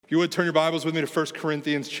If you would turn your Bibles with me to 1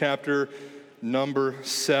 Corinthians chapter number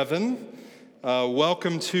 7.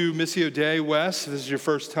 Welcome to Missio Dei West. If this is your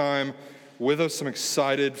first time with us, I'm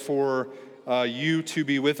excited for you to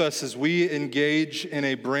be with us as we engage in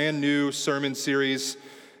a brand new sermon series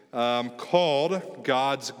called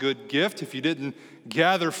God's Good Gift. If you didn't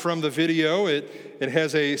gather from the video, it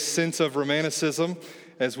has a sense of romanticism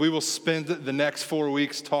as we will spend the next 4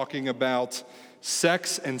 weeks talking about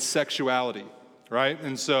sex and sexuality. Right?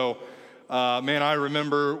 And so, I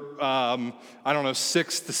remember,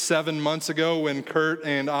 6 to 7 months ago when Kurt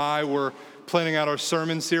and I were planning out our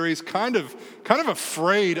sermon series, kind of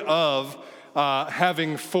afraid of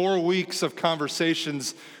having 4 weeks of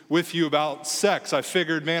conversations with you about sex. I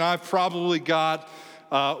figured, I've probably got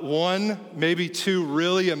one, maybe two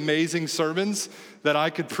really amazing sermons that I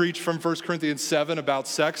could preach from 1 Corinthians 7 about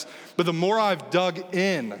sex. But the more I've dug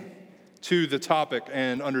in to the topic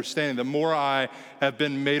and understanding, the more I have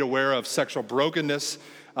been made aware of sexual brokenness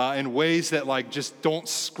in ways that just don't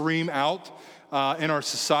scream out in our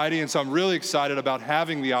society. And so I'm really excited about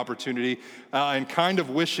having the opportunity and kind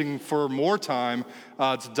of wishing for more time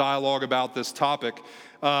to dialogue about this topic.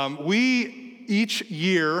 We each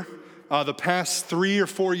year, the past 3 or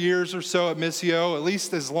 4 years or so at Missio, at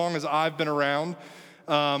least as long as I've been around,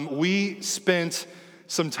 we spent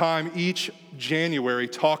some time each January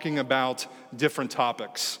talking about different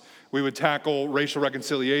topics. We would tackle racial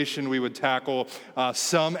reconciliation. We would tackle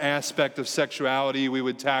some aspect of sexuality. We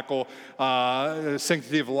would tackle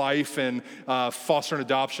sanctity of life and foster and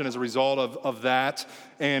adoption as a result of that.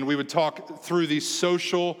 And we would talk through these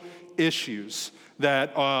social issues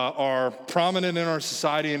that are prominent in our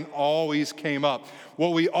society and always came up.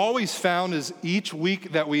 What we always found is each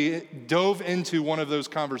week that we dove into one of those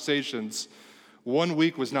conversations, 1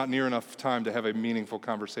 week was not near enough time to have a meaningful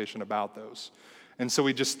conversation about those. And so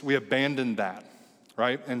we abandoned that,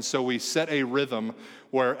 right? And so we set a rhythm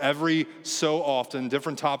where every so often,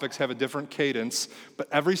 different topics have a different cadence, but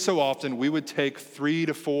every so often we would take 3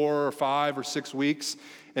 to 4 or 5 or 6 weeks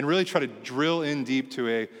and really try to drill in deep to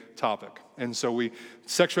a topic. And so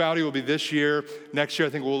sexuality will be this year. Next year,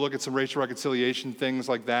 I think we'll look at some racial reconciliation, things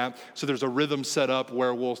like that. So there's a rhythm set up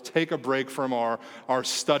where we'll take a break from our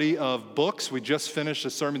study of books. We just finished a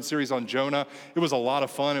sermon series on Jonah. It was a lot of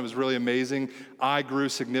fun. It was really amazing. I grew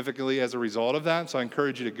significantly as a result of that. So I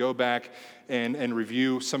encourage you to go back and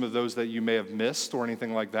review some of those that you may have missed or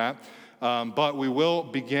anything like that. But we will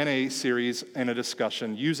begin a series and a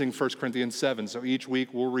discussion using 1 Corinthians 7. So each week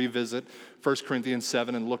we'll revisit 1 Corinthians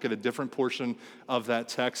 7 and look at a different portion of that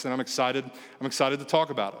text. And I'm excited to talk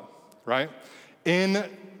about it, right? In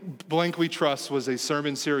Blank We Trust was a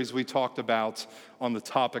sermon series we talked about on the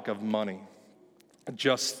topic of money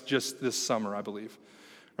just this summer, I believe,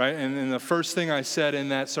 right? And the first thing I said in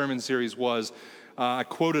that sermon series was I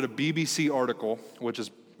quoted a BBC article, which is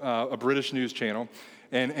a British news channel.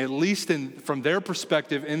 And at least from their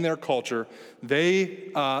perspective, in their culture,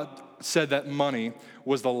 they said that money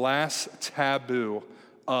was the last taboo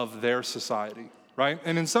of their society, right?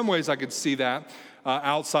 And in some ways, I could see that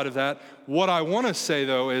outside of that. What I want to say,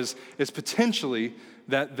 though, is potentially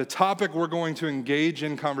that the topic we're going to engage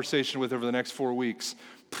in conversation with over the next 4 weeks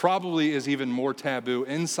probably is even more taboo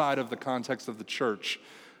inside of the context of the church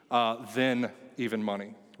than even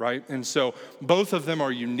money. Right? And so both of them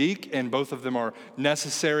are unique and both of them are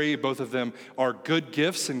necessary. Both of them are good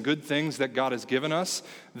gifts and good things that God has given us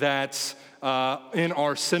that in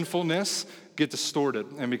our sinfulness get distorted.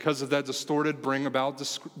 And because of that distorted, bring about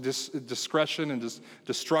discretion and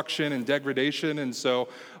destruction and degradation. And so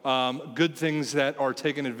good things that are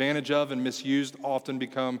taken advantage of and misused often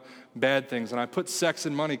become bad things. And I put sex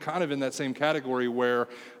and money kind of in that same category where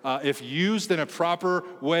if used in a proper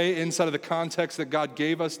way inside of the context that God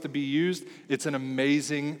gave us to be used, it's an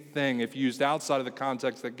amazing thing. If used outside of the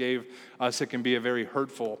context that gave us, it can be a very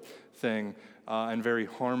hurtful thing and very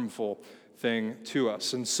harmful thing to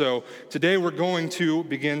us. And so today we're going to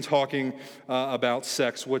begin talking about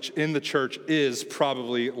sex, which in the church is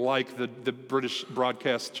probably, like the British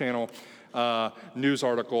broadcast channel news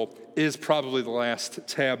article, is probably the last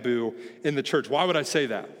taboo in the church. Why would I say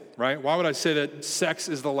that, right? Why would I say that sex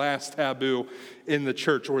is the last taboo in the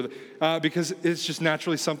church? Because it's just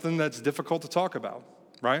naturally something that's difficult to talk about,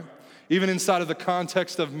 right? Even inside of the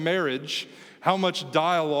context of marriage, how much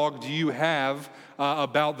dialogue do you have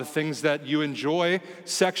about the things that you enjoy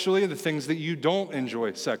sexually and the things that you don't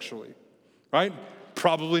enjoy sexually, right?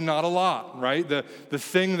 Probably not a lot, right? The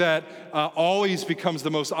thing that always becomes the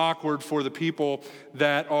most awkward for the people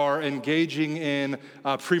that are engaging in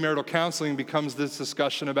premarital counseling becomes this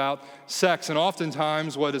discussion about sex. And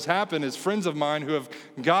oftentimes what has happened is friends of mine who have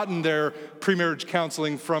gotten their premarriage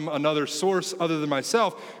counseling from another source other than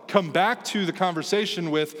myself come back to the conversation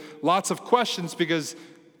with lots of questions because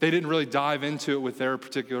they didn't really dive into it with their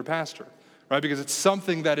particular pastor. Right? Because it's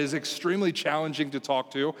something that is extremely challenging to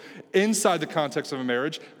talk to inside the context of a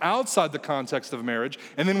marriage, outside the context of a marriage,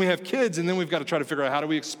 and then we have kids, and then we've got to try to figure out how do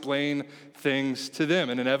we explain things to them.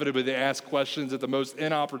 And inevitably they ask questions at the most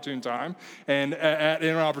inopportune time and at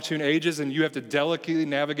inopportune ages, and you have to delicately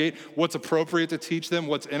navigate what's appropriate to teach them,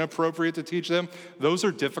 what's inappropriate to teach them. Those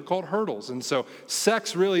are difficult hurdles. And so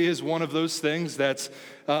sex really is one of those things that's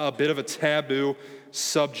a bit of a taboo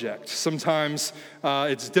subject. Sometimes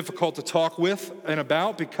it's difficult to talk with and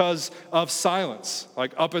about because of silence.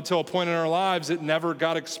 Like up until a point in our lives, it never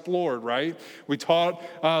got explored, right? We taught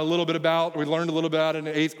we learned a little bit about in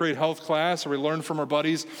an 8th grade health class, or we learned from our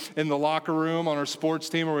buddies in the locker room on our sports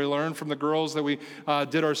team, or we learned from the girls that we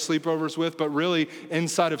did our sleepovers with, but really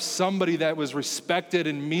inside of somebody that was respected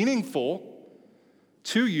and meaningful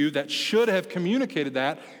to you that should have communicated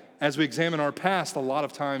that. As we examine our past, a lot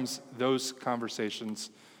of times those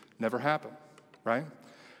conversations never happen, right?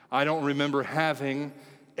 I don't remember having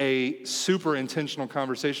a super intentional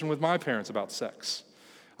conversation with my parents about sex.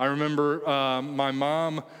 I remember my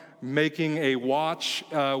mom making a watch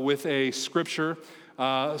with a scripture,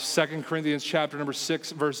 2 Corinthians chapter number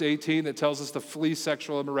 6, verse 18, that tells us to flee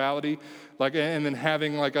sexual immorality, and then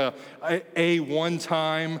having like a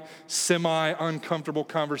one-time semi-uncomfortable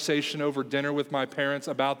conversation over dinner with my parents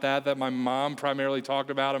about that my mom primarily talked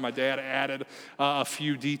about, and my dad added a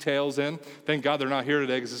few details in. Thank God they're not here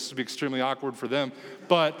today because this would be extremely awkward for them.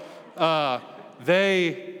 But it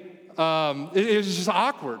was just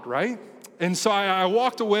awkward, right? And so I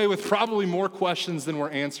walked away with probably more questions than were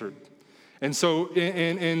answered. And so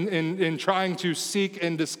in trying to seek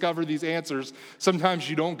and discover these answers, sometimes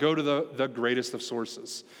you don't go to the greatest of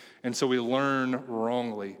sources. And so we learn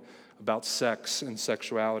wrongly about sex and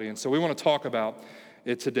sexuality. And so we want to talk about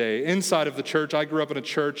it today. Inside of the church, I grew up in a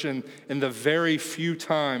church, and in the very few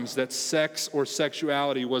times that sex or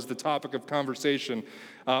sexuality was the topic of conversation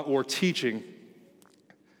or teaching,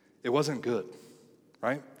 it wasn't good,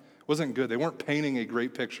 right? It wasn't good. They weren't painting a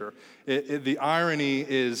great picture. The irony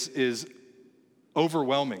is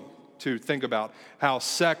overwhelming to think about how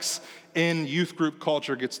sex in youth group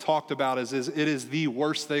culture gets talked about as it is the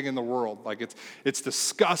worst thing in the world. Like it's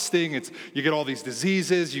disgusting. You get all these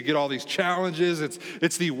diseases, you get all these challenges.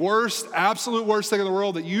 It's the worst, absolute worst thing in the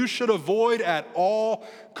world that you should avoid at all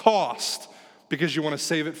cost because you want to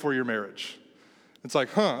save it for your marriage. It's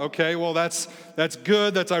like, okay, well, that's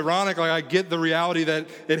good, that's ironic. Like, I get the reality that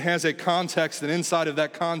it has a context, and inside of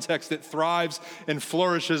that context, it thrives and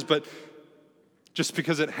flourishes, but just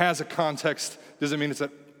because it has a context doesn't mean it's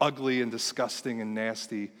an ugly and disgusting and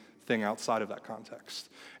nasty thing outside of that context.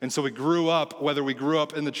 And so we grew up, whether we grew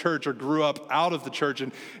up in the church or grew up out of the church,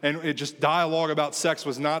 and it just dialogue about sex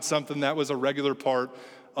was not something that was a regular part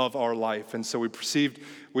of our life. And so we perceived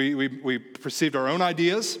our own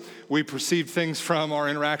ideas. We perceived things from our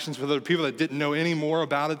interactions with other people that didn't know any more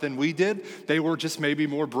about it than we did. They were just maybe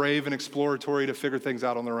more brave and exploratory to figure things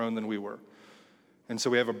out on their own than we were. And so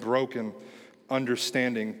we have a broken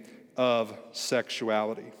understanding of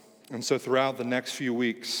sexuality. And so throughout the next few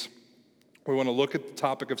weeks, we want to look at the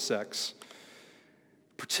topic of sex,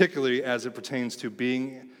 particularly as it pertains to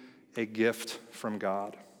being a gift from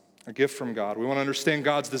God. A gift from God. We want to understand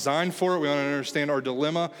God's design for it. We want to understand our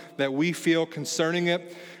dilemma that we feel concerning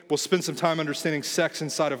it. We'll spend some time understanding sex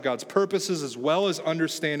inside of God's purposes, as well as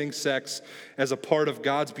understanding sex as a part of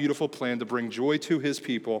God's beautiful plan to bring joy to his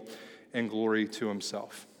people and glory to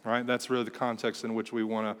himself. All right, that's really the context in which we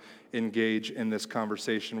want to engage in this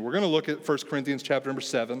conversation. We're going to look at 1 Corinthians chapter number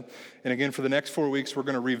 7. And again, for the next 4 weeks, we're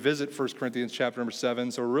going to revisit 1 Corinthians chapter number 7.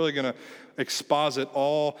 So we're really going to exposit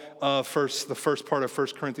all of the first part of 1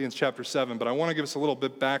 Corinthians chapter 7. But I want to give us a little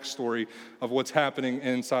bit backstory of what's happening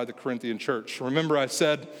inside the Corinthian church. Remember, I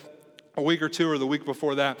said a week or two or the week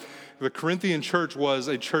before that, the Corinthian church was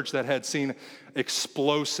a church that had seen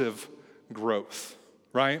explosive growth,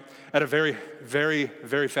 right? At a very, very,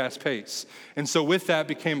 very fast pace. And so with that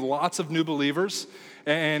became lots of new believers.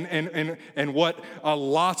 And what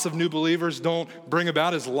lots of new believers don't bring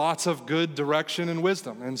about is lots of good direction and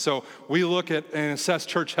wisdom. And so we look at and assess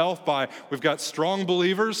church health by, we've got strong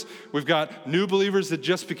believers, we've got new believers that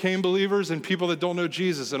just became believers, and people that don't know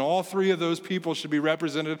Jesus. And all three of those people should be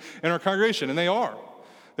represented in our congregation, and they are.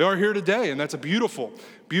 They are here today, and that's a beautiful,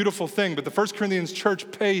 beautiful thing. But the 1 Corinthians church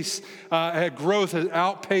growth has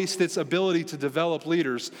outpaced its ability to develop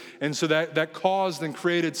leaders. And so that caused and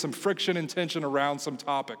created some friction and tension around some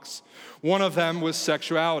topics. One of them was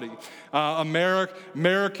sexuality.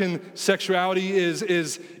 American sexuality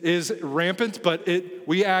is rampant, but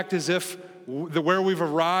we act as if where we've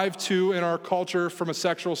arrived to in our culture from a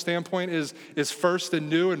sexual standpoint is first and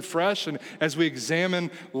new and fresh. And as we examine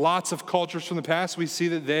lots of cultures from the past, we see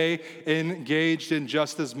that they engaged in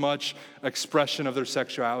just as much expression of their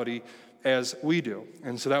sexuality as we do.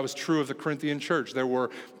 And so that was true of the Corinthian church. There were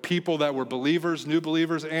people that were believers, new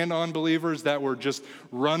believers, and unbelievers that were just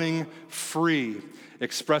running free,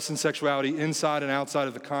 expressing sexuality inside and outside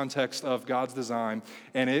of the context of God's design,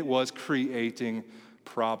 and it was creating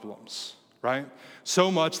problems. Right? So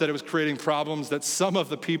much that it was creating problems that some of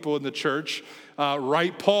the people in the church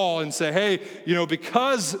write Paul and say, hey,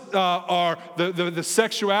 because the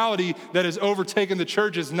sexuality that has overtaken the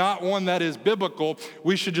church is not one that is biblical,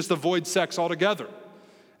 we should just avoid sex altogether.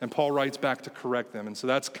 And Paul writes back to correct them. And so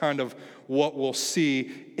that's kind of what we'll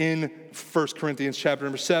see in 1 Corinthians chapter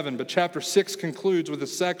number 7. But chapter 6 concludes with a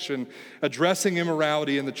section addressing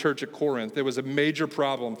immorality in the church at Corinth. It was a major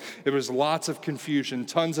problem. There was lots of confusion,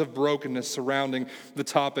 tons of brokenness surrounding the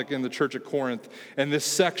topic in the church at Corinth. And this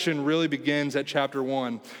section really begins at chapter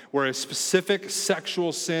 1, where a specific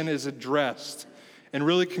sexual sin is addressed, and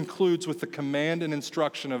really concludes with the command and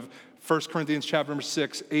instruction of 1 Corinthians chapter number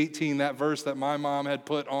 6, 18, that verse that my mom had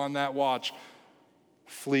put on that watch.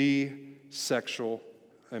 Flee sexual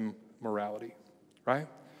immorality, right?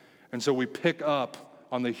 And so we pick up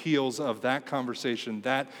on the heels of that conversation,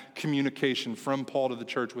 that communication from Paul to the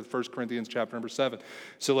church with 1 Corinthians chapter number 7.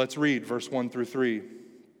 So let's read verse 1 through 3.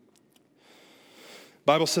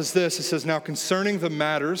 Bible says this, it says, now concerning the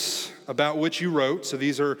matters about which you wrote, so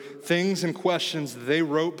these are things and questions they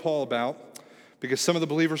wrote Paul about, because some of the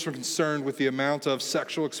believers were concerned with the amount of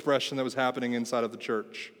sexual expression that was happening inside of the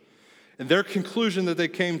church. And their conclusion that they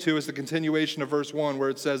came to is the continuation of verse 1, where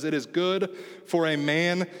it says, it is good for a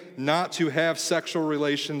man not to have sexual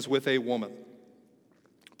relations with a woman.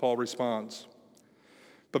 Paul responds,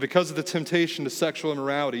 but because of the temptation to sexual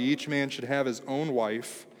immorality, each man should have his own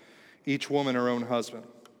wife, each woman her own husband.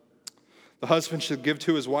 The husband should give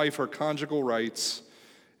to his wife her conjugal rights,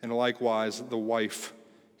 and likewise the wife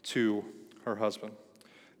to her husband.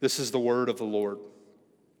 This is the word of the Lord.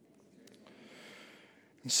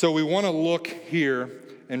 And so we want to look here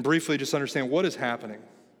and briefly just understand what is happening.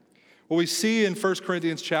 What we see in 1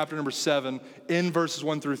 Corinthians chapter number 7 in verses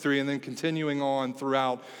 1 through 3 and then continuing on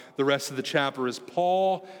throughout the rest of the chapter is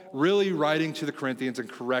Paul really writing to the Corinthians and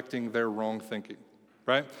correcting their wrong thinking.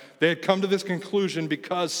 Right? They had come to this conclusion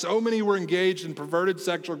because so many were engaged in perverted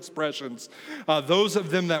sexual expressions. Those of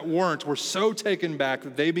them that weren't were so taken back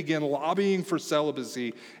that they began lobbying for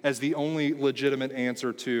celibacy as the only legitimate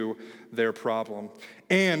answer to their problem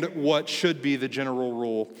and what should be the general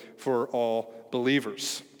rule for all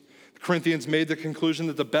believers. The Corinthians made the conclusion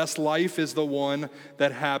that the best life is the one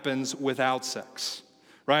that happens without sex.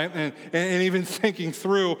 Right? And even thinking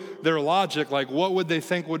through their logic, like what would they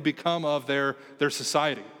think would become of their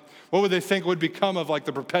society? What would they think would become of like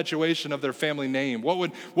the perpetuation of their family name? What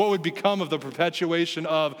would become of the perpetuation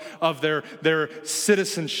of their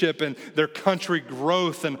citizenship and their country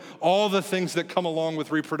growth and all the things that come along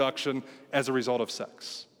with reproduction as a result of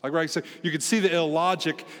sex? Like, right, so you can see the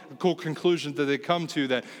illogical conclusion that they come to,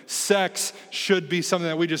 that sex should be something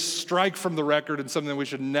that we just strike from the record and something that we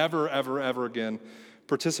should never, ever, ever again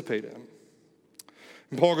participate in.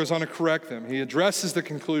 And Paul goes on to correct them. He addresses the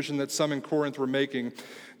conclusion that some in Corinth were making,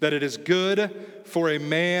 that it is good for a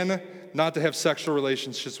man not to have sexual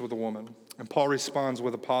relationships with a woman. And Paul responds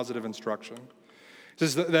with a positive instruction. He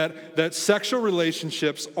says that sexual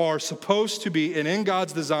relationships are supposed to be, and in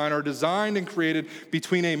God's design, are designed and created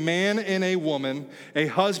between a man and a woman, a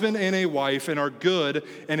husband and a wife, and are good,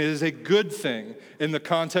 and it is a good thing in the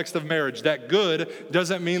context of marriage. That good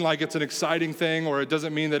doesn't mean like it's an exciting thing, or it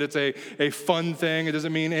doesn't mean that it's a fun thing. It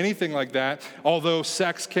doesn't mean anything like that, although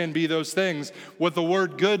sex can be those things. What the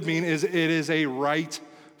word good means is it is a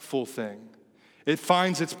rightful thing. It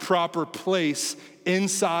finds its proper place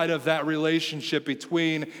inside of that relationship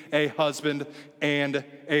between a husband and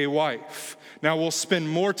a wife. Now, we'll spend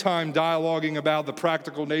more time dialoguing about the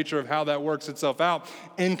practical nature of how that works itself out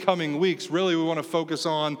in coming weeks. Really, we want to focus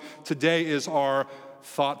on today is our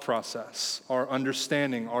thought process, our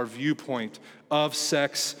understanding, our viewpoint of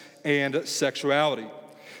sex and sexuality.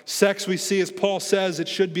 Sex, we see, as Paul says, it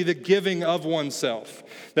should be the giving of oneself.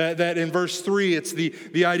 That in verse 3, it's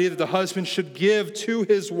the idea that the husband should give to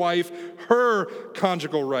his wife her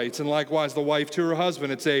conjugal rights, and likewise the wife to her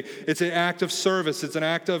husband. It's an act of service. It's an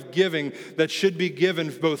act of giving that should be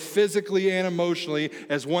given both physically and emotionally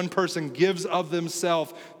as one person gives of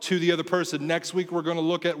themselves to the other person. Next week, we're going to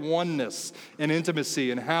look at oneness and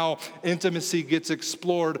intimacy and how intimacy gets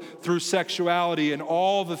explored through sexuality and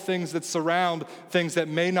all the things that surround things that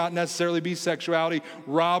may not necessarily be sexuality,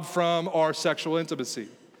 rob from our sexual intimacy.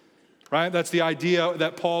 Right? That's the idea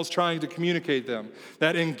that Paul's trying to communicate them.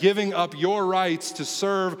 That in giving up your rights to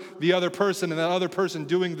serve the other person and that other person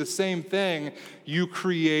doing the same thing, you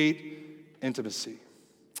create intimacy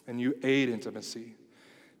and you aid intimacy.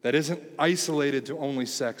 That isn't isolated to only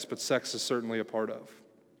sex, but sex is certainly a part of.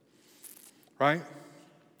 Right?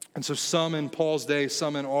 And so some in Paul's day,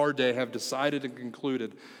 some in our day have decided and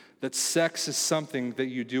concluded that sex is something that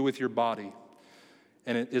you do with your body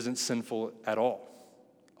and it isn't sinful at all.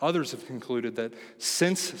 Others have concluded that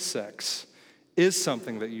since sex is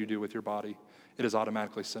something that you do with your body, it is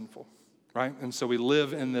automatically sinful, right? And so we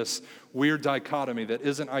live in this weird dichotomy that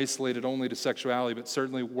isn't isolated only to sexuality, but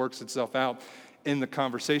certainly works itself out in the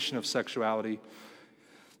conversation of sexuality,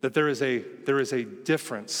 that there is a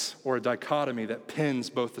difference or a dichotomy that pins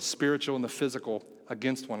both the spiritual and the physical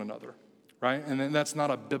against one another. Right? And then that's not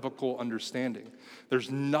a biblical understanding. There's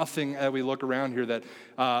nothing that we look around here that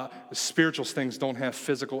spiritual things don't have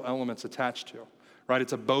physical elements attached to. Right?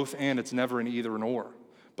 It's a both and, it's never an either and or.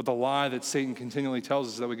 But the lie that Satan continually tells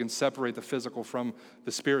us is that we can separate the physical from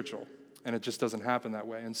the spiritual. And it just doesn't happen that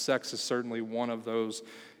way. And sex is certainly one of those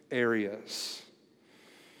areas.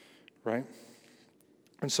 Right?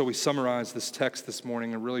 And so we summarize this text this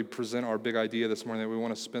morning and really present our big idea this morning that we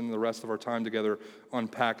want to spend the rest of our time together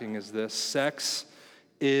unpacking is this. Sex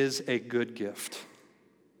is a good gift.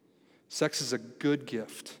 Sex is a good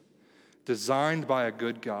gift designed by a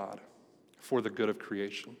good God for the good of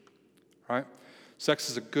creation. Right? Sex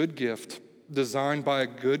is a good gift designed by a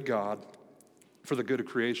good God for the good of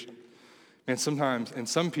creation. And sometimes, and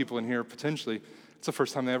some people in here potentially, it's the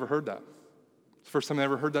first time they ever heard that. It's the first time they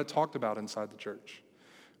ever heard that talked about inside the church.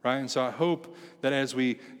 Right? And so I hope that as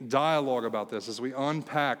we dialogue about this, as we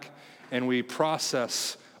unpack and we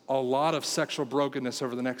process a lot of sexual brokenness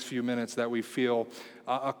over the next few minutes, that we feel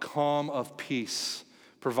a calm of peace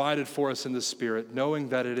provided for us in the Spirit, knowing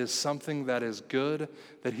that it is something that is good,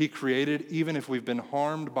 that He created, even if we've been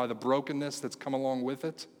harmed by the brokenness that's come along with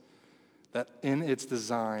it, that in its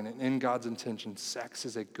design and in God's intention, sex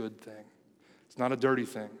is a good thing. It's not a dirty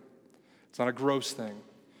thing. It's not a gross thing.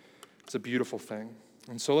 It's a beautiful thing.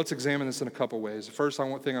 And so let's examine this in a couple ways. The first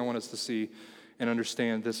thing I want us to see and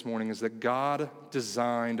understand this morning is that God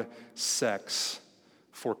designed sex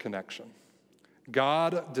for connection.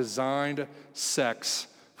 God designed sex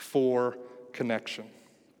for connection.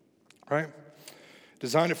 Right?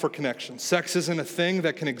 Designed it for connection. Sex isn't a thing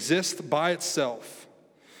that can exist by itself.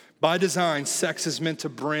 By design, sex is meant to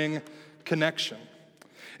bring connection.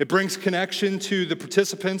 It brings connection to the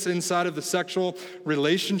participants inside of the sexual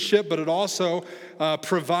relationship, but it also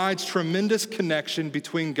provides tremendous connection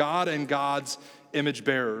between God and God's image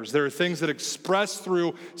bearers. There are things that express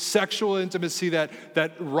through sexual intimacy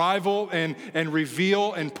that rival and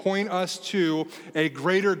reveal and point us to a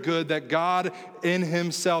greater good that God in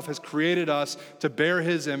Himself has created us to bear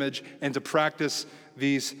His image and to practice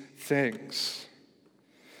these things.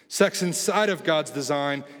 Sex inside of God's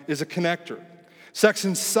design is a connector. Sex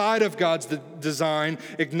inside of God's design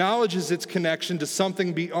acknowledges its connection to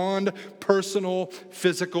something beyond personal,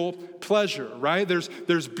 physical pleasure, right?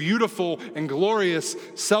 There's beautiful and glorious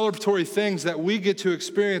celebratory things that we get to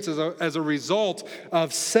experience as a result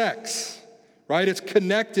of sex, right? It's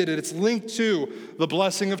connected and it's linked to the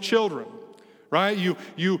blessing of children, right?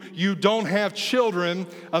 You don't have children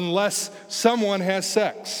unless someone has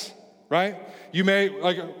sex, right? You may,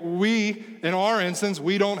 like we, in our instance,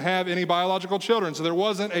 we don't have any biological children. So there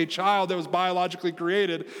wasn't a child that was biologically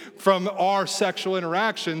created from our sexual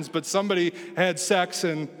interactions, but somebody had sex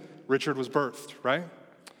and Richard was birthed, right?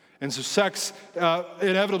 And so sex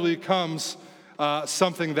inevitably becomes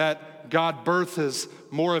something that God births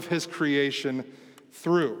more of His creation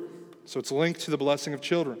through. So it's linked to the blessing of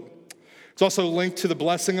children. It's also linked to the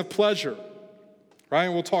blessing of pleasure, right?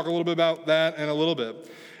 And we'll talk a little bit about that in a little bit.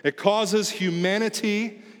 It causes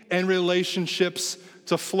humanity and relationships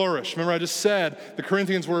to flourish. Remember, I just said the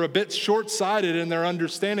Corinthians were a bit short-sighted in their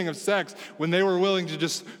understanding of sex when they were willing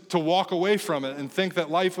to walk away from it and think that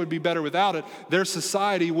life would be better without it. Their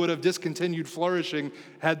society would have discontinued flourishing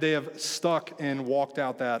had they have stuck and walked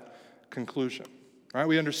out that conclusion. Right?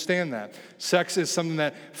 We understand that. Sex is something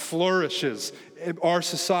that flourishes in our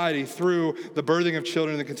society through the birthing of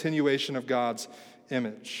children and the continuation of God's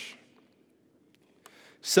image.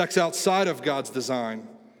 Sex outside of God's design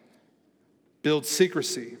builds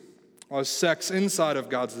secrecy, while sex inside of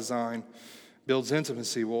God's design builds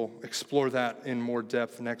intimacy. We'll explore that in more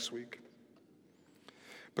depth next week.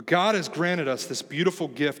 But God has granted us this beautiful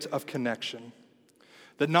gift of connection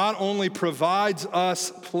that not only provides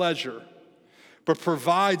us pleasure, but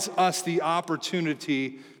provides us the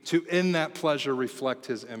opportunity to, in that pleasure, reflect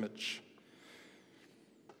his image.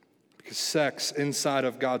 Because sex inside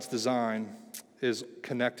of God's design is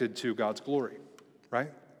connected to God's glory,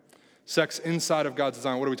 right? Sex inside of God's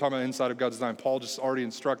design. What are we talking about inside of God's design? Paul just already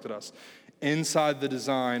instructed us. Inside the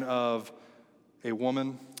design of a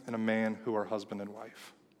woman and a man who are husband and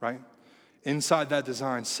wife, right? Inside that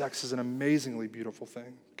design, sex is an amazingly beautiful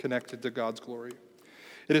thing connected to God's glory.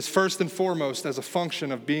 It is first and foremost as a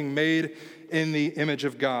function of being made in the image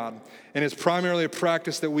of God, and is primarily a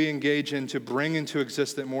practice that we engage in to bring into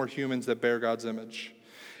existence more humans that bear God's image.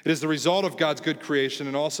 It is the result of God's good creation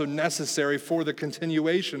and also necessary for the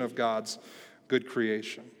continuation of God's good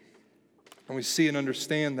creation. And we see and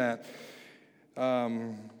understand that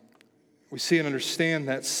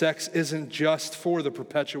sex isn't just for the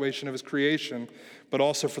perpetuation of his creation, but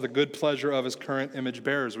also for the good pleasure of his current image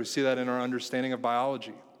bearers. We see that in our understanding of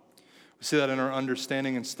biology. We see that in our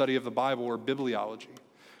understanding and study of the Bible, or bibliology.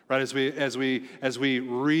 Right? As we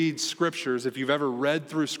read scriptures, if you've ever read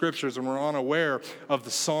through scriptures and were unaware of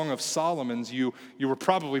the Song of Solomon's, you were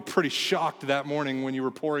probably pretty shocked that morning when you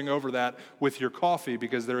were poring over that with your coffee,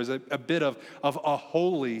 because there is a bit of a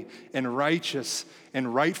holy and righteous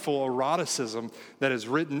and rightful eroticism that is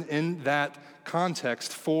written in that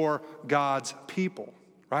context for God's people.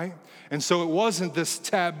 Right? And so it wasn't this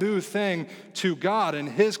taboo thing to God and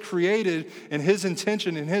his created and his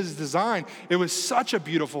intention and his design. It was such a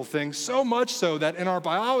beautiful thing, so much so that in our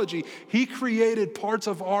biology, he created parts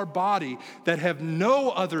of our body that have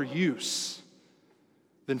no other use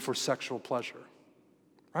than for sexual pleasure.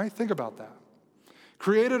 Right? Think about that.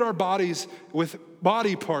 Created our bodies with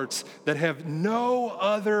body parts that have no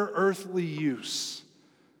other earthly use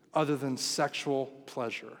other than sexual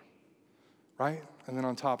pleasure. Right? And then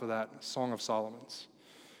on top of that, Song of Solomon's,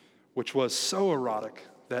 which was so erotic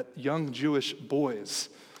that young Jewish boys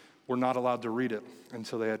were not allowed to read it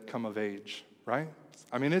until they had come of age, right?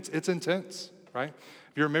 I mean, it's intense, right?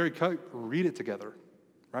 If you're a married couple, read it together,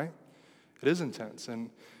 right? It is intense,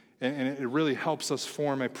 and it really helps us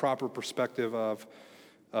form a proper perspective of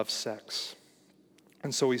sex.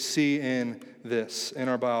 And so we see in this, in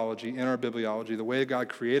our biology, in our bibliology, the way God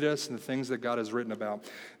created us and the things that God has written about,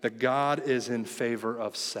 that God is in favor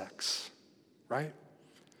of sex, right?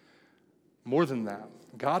 More than that,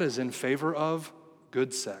 God is in favor of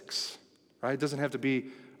good sex, right? It doesn't have to be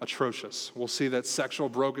atrocious. We'll see that sexual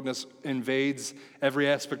brokenness invades every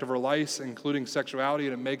aspect of our lives, including sexuality,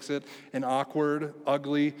 and it makes it an awkward,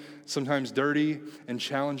 ugly, sometimes dirty, and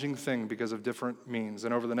challenging thing because of different means.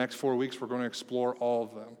 And over the next 4 weeks, we're going to explore all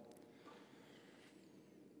of them.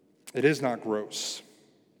 It is not gross.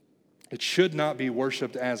 It should not be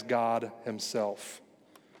worshiped as God himself,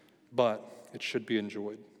 but it should be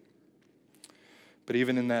enjoyed. But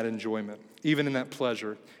even in that enjoyment, even in that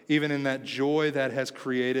pleasure, even in that joy that has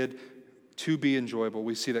created to be enjoyable,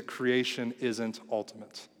 we see that creation isn't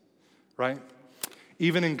ultimate, right?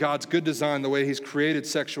 Even in God's good design, the way he's created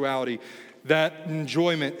sexuality, that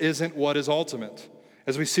enjoyment isn't what is ultimate.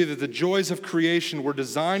 As we see that the joys of creation were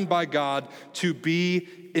designed by God to be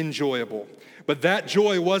enjoyable. But that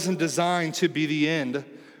joy wasn't designed to be the end,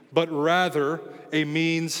 but rather a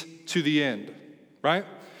means to the end, right?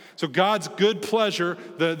 So God's good pleasure,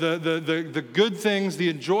 the good things, the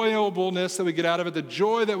enjoyableness that we get out of it, the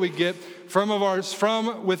joy that we get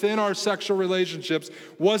from within our sexual relationships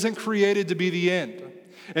wasn't created to be the end.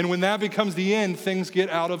 And when that becomes the end, things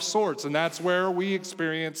get out of sorts. And that's where we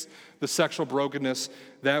experience the sexual brokenness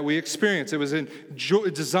that we experience. It was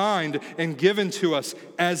designed and given to us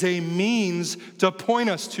as a means to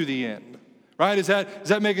point us to the end. Right? Is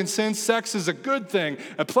that making sense? Sex is a good thing,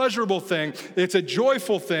 a pleasurable thing. It's a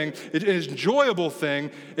joyful thing. It is an enjoyable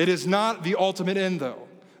thing. It is not the ultimate end, though.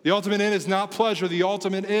 The ultimate end is not pleasure. The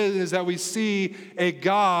ultimate end is that we see a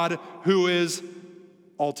God who is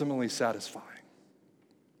ultimately satisfying.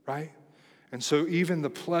 Right? And so even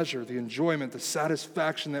the pleasure, the enjoyment, the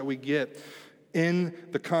satisfaction that we get in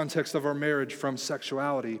the context of our marriage from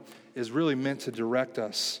sexuality is really meant to direct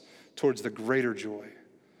us towards the greater joy,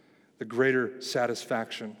 the greater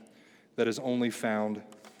satisfaction that is only found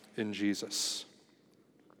in Jesus.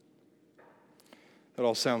 That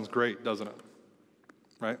all sounds great, doesn't it?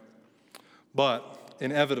 right? But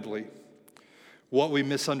inevitably, what we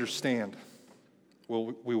misunderstand,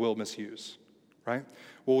 we will misuse, right?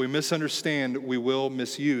 What we misunderstand, we will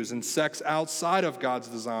misuse. And sex outside of God's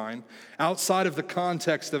design, outside of the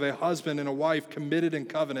context of a husband and a wife committed in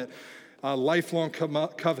covenant, a lifelong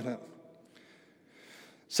covenant,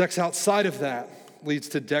 sex outside of that leads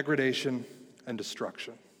to degradation and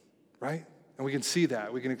destruction, right? And we can see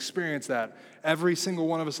that. We can experience that. Every single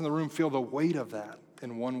one of us in the room feel the weight of that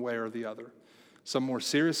in one way or the other. Some more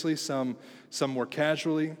seriously, some more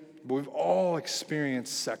casually, but we've all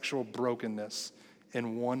experienced sexual brokenness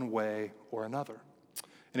in one way or another.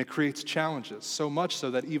 And it creates challenges, so much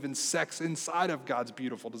so that even sex inside of God's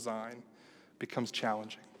beautiful design becomes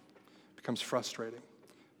challenging, becomes frustrating,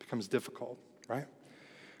 becomes difficult, right?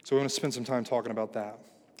 So we want to spend some time talking about that.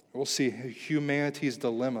 We'll see humanity's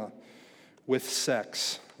dilemma with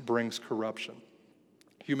sex brings corruption.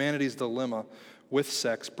 Humanity's dilemma with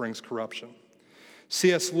sex brings corruption.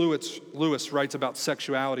 C.S. Lewis writes about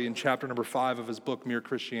sexuality in chapter number 5 of his book, Mere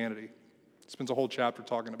Christianity. He spends a whole chapter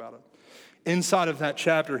talking about it. Inside of that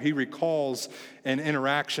chapter, he recalls an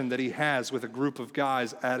interaction that he has with a group of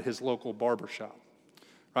guys at his local barbershop.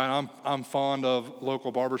 Right? I'm fond of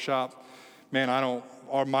local barbershop. Man,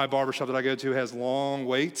 my barbershop that I go to has long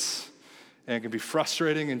waits, and it can be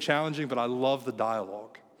frustrating and challenging, but I love the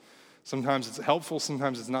dialogue. Sometimes it's helpful,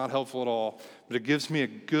 sometimes it's not helpful at all, but it gives me a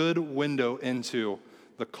good window into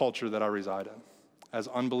the culture that I reside in as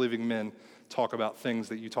unbelieving men talk about things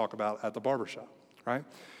that you talk about at the barbershop, right?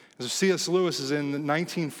 So C.S. Lewis is in the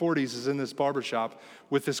 1940s, is in this barbershop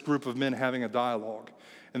with this group of men having a dialogue,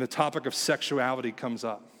 and the topic of sexuality comes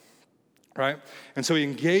up, right? And so he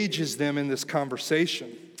engages them in this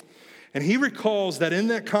conversation. And he recalls that in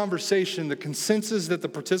that conversation, the consensus that the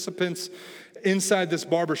participants inside this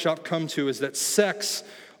barbershop come to is that sex,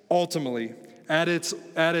 ultimately, at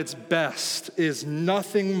its best, is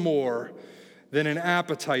nothing more than an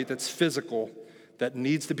appetite that's physical that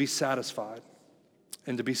needs to be satisfied,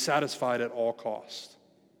 and to be satisfied at all costs,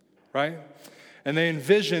 right? And they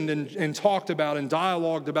envisioned and talked about and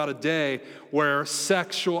dialogued about a day where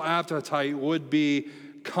sexual appetite would be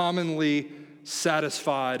commonly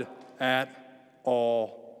satisfied at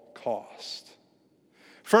all cost.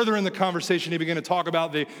 Further in the conversation, he began to talk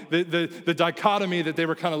about the dichotomy that they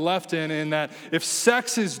were kind of left in that if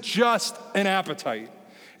sex is just an appetite,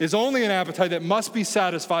 is only an appetite that must be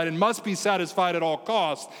satisfied and must be satisfied at all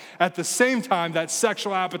costs, at the same time, that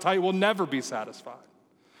sexual appetite will never be satisfied.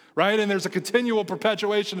 Right? And there's a continual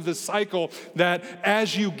perpetuation of this cycle that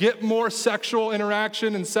as you get more sexual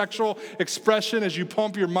interaction and sexual expression, as you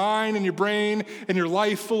pump your mind and your brain and your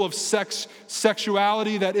life full of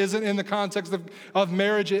sexuality that isn't in the context of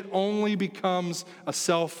marriage, it only becomes a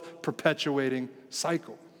self-perpetuating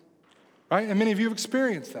cycle. Right? And many of you have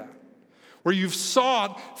experienced that, where you've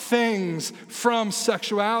sought things from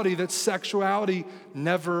sexuality that sexuality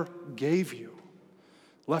never gave you,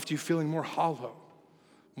 left you feeling more hollow,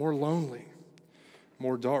 more lonely,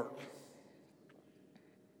 more dark.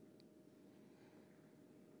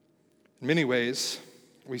 In many ways,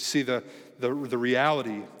 we see the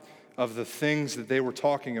reality of the things that they were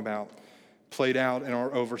talking about played out in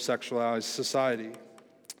our over-sexualized society.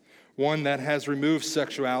 One that has removed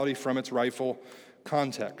sexuality from its rightful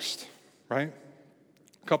context, right?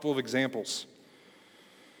 A couple of examples,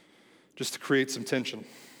 just to create some tension.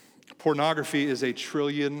 Pornography is a $1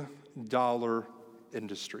 trillion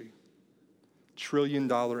industry. $1 trillion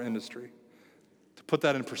industry. To put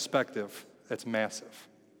that in perspective, that's massive,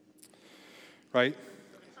 right?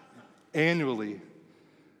 Annually,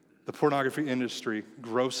 the pornography industry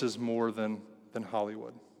grosses more than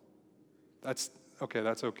Hollywood. That's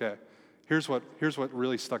okay. Here's what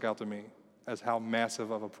really stuck out to me as how massive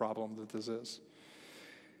of a problem that this is.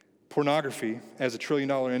 Pornography, as a $1 trillion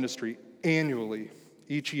industry, annually,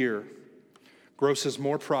 each year, grosses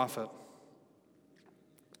more profit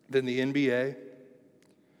than the NBA,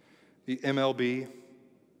 the MLB,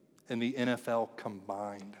 and the NFL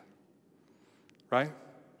combined, right?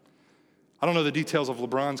 I don't know the details of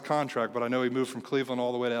LeBron's contract, but I know he moved from Cleveland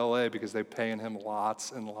all the way to LA because they're paying him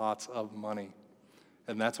lots and lots of money.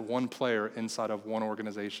 And that's one player inside of one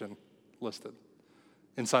organization listed.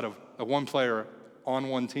 Inside of one player on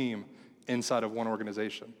one team inside of one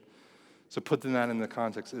organization. So putting that in the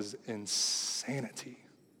context is insanity.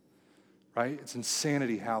 Right? It's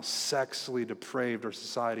insanity how sexually depraved our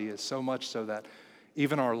society is, so much so that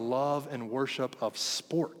even our love and worship of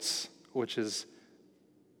sports, which is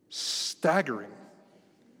staggering,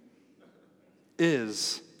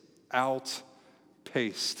 is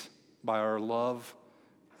outpaced by our love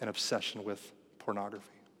and obsession with pornography.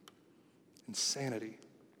 Insanity.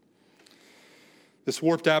 This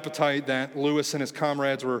warped appetite that Lewis and his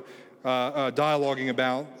comrades were dialoguing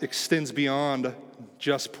about extends beyond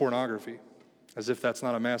just pornography, as if that's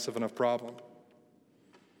not a massive enough problem.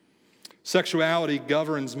 Sexuality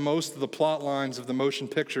governs most of the plot lines of the motion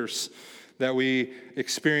pictures that we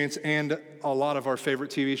experience and a lot of our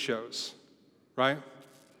favorite TV shows, right?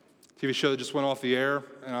 TV show that just went off the air,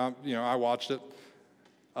 and I watched it,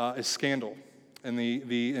 is Scandal. And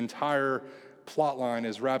the entire plot line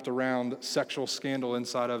is wrapped around sexual scandal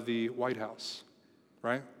inside of the White House,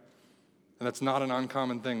 right? And that's not an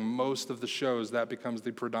uncommon thing. Most of the shows, that becomes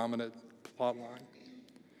the predominant plot line.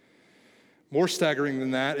 More staggering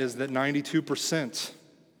than that is that 92%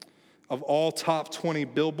 of all top 20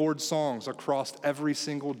 Billboard songs across every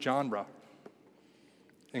single genre,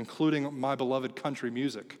 including my beloved country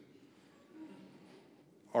music,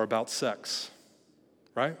 are about sex,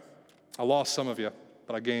 right? I lost some of you,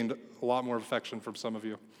 but I gained a lot more affection from some of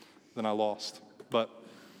you than I lost. But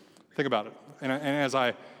think about it. And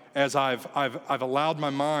as I've allowed my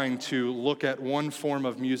mind to look at one form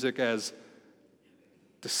of music as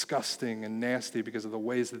disgusting and nasty because of the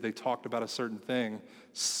ways that they talked about a certain thing,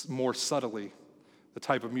 more subtly, the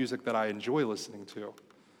type of music that I enjoy listening to,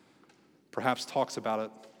 perhaps talks about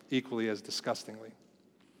it equally as disgustingly,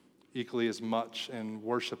 equally as much, and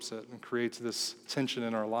worships it and creates this tension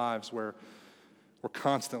in our lives where we're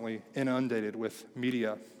constantly inundated with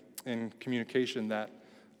media and communication that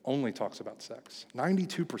only talks about sex.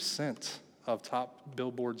 92% of top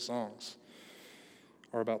Billboard songs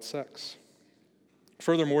are about sex.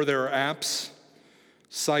 Furthermore, there are apps,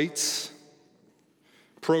 sites,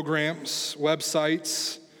 programs,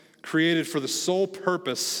 websites created for the sole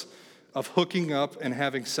purpose of hooking up and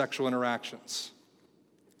having sexual interactions.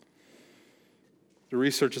 The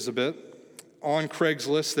research is a bit. On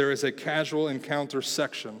Craigslist, there is a casual encounter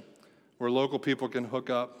section where local people can hook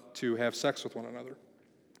up to have sex with one another.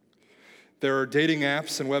 There are dating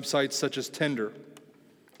apps and websites such as Tinder.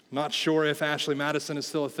 Not sure if Ashley Madison is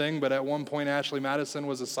still a thing, but at one point Ashley Madison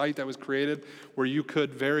was a site that was created where you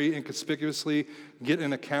could very inconspicuously get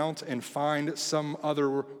an account and find some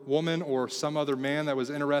other woman or some other man that was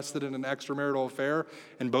interested in an extramarital affair,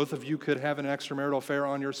 and both of you could have an extramarital affair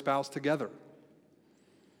on your spouse together.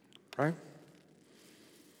 Right?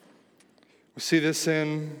 We see this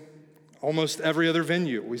in almost every other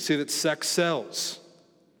venue. We see that sex sells,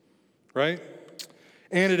 right?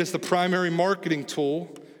 And it is the primary marketing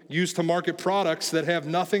tool used to market products that have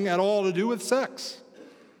nothing at all to do with sex.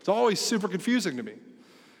 It's always super confusing to me.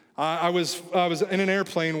 I was in an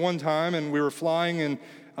airplane one time, and we were flying, and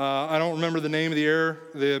I don't remember the name of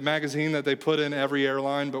the magazine that they put in every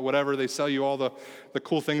airline, but whatever, they sell you all the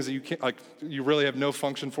cool things that you can't, like, you really have no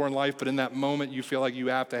function for in life, but in that moment you feel like you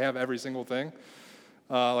have to have every single thing.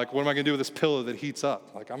 Like, what am I going to do with this pillow that heats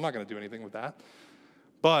up? Like, I'm not going to do anything with that.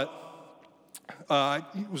 But I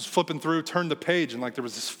was flipping through, turned the page, and there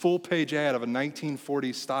was this full page ad of a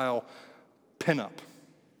 1940s style pinup,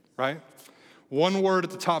 right? One word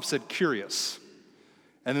at the top said curious.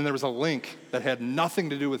 And then there was a link that had nothing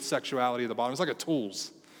to do with sexuality at the bottom. It was like a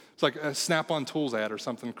tools. It's like a Snap-on tools ad or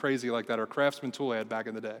something crazy like that, or a Craftsman tool ad back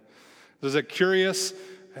in the day. There's a curious,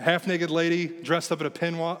 half-naked lady dressed up in a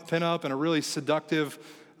pin-up in a really seductive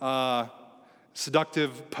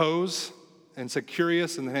pose, and said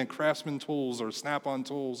curious, and then had Craftsman tools or Snap-on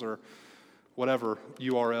tools or whatever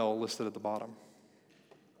URL listed at the bottom.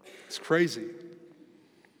 It's crazy.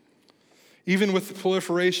 Even with the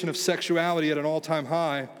proliferation of sexuality at an all-time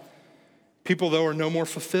high, people, though, are no more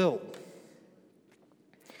fulfilled.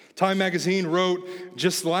 Time magazine wrote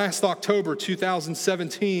just last October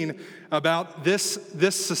 2017 about this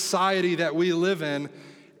society that we live in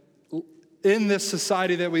this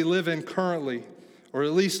society that we live in currently, or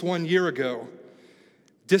at least 1 year ago,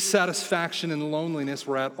 dissatisfaction and loneliness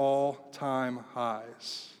were at all-time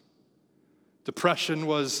highs. Depression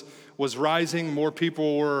was rising. More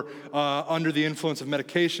people were under the influence of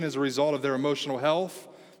medication as a result of their emotional health.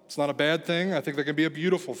 It's not a bad thing. I think that can be a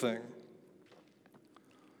beautiful thing.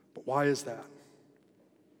 But why is that?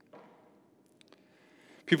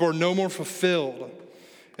 People are no more fulfilled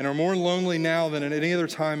and are more lonely now than at any other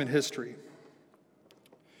time in history.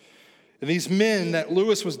 And these men that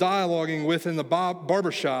Lewis was dialoguing with in the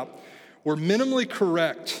barbershop were minimally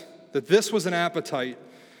correct that this was an appetite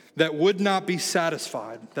that would not be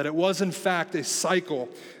satisfied, that it was in fact a cycle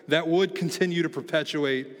that would continue to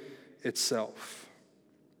perpetuate itself.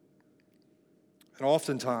 And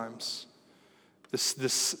oftentimes,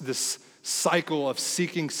 this cycle of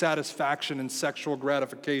seeking satisfaction and sexual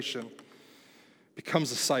gratification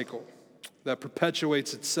becomes a cycle that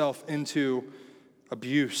perpetuates itself into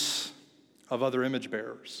abuse of other image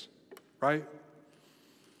bearers, right?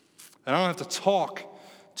 And I don't have to talk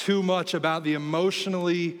too much about the emotional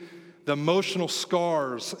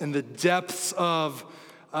scars and the depths of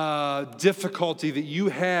difficulty that you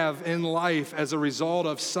have in life as a result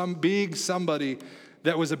of somebody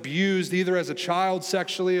that was abused either as a child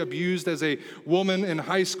sexually, abused as a woman in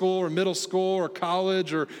high school or middle school or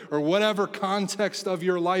college or whatever context of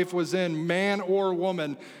your life was in, man or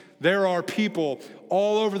woman. There are people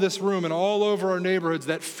all over this room and all over our neighborhoods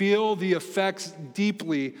that feel the effects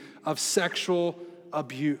deeply of sexual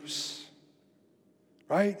abuse,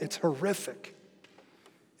 right? It's horrific.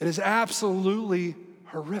 It is absolutely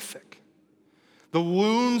horrific. The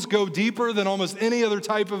wounds go deeper than almost any other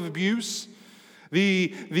type of abuse.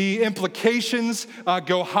 The implications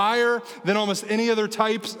go higher than almost any other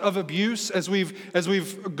types of abuse. As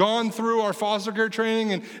we've gone through our foster care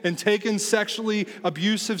training and taken sexually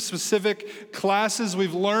abusive specific classes,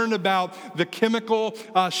 we've learned about the chemical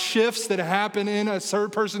shifts that happen in a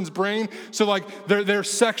certain person's brain. So like their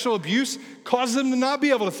sexual abuse causes them to not be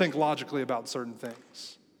able to think logically about certain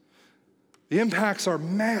things. The impacts are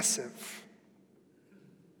massive.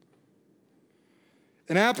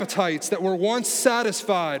 And appetites that were once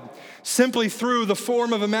satisfied simply through the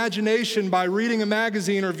form of imagination by reading a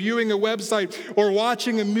magazine or viewing a website or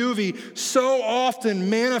watching a movie so often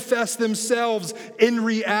manifest themselves in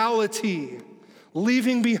reality,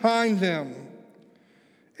 leaving behind them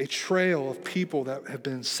a trail of people that have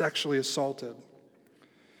been sexually assaulted,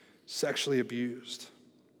 sexually abused,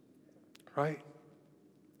 right?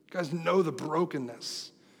 You guys know the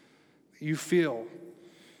brokenness that you feel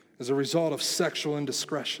as a result of sexual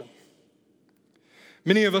indiscretion.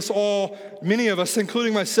 Many of us,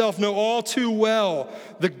 including myself, know all too well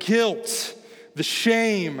the guilt, the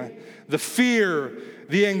shame, the fear,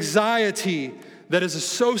 the anxiety that is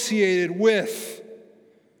associated with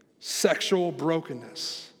sexual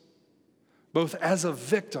brokenness, both as a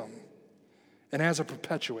victim and as a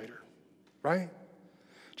perpetuator, right?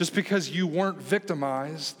 Just because you weren't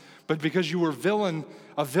victimized, but because you were a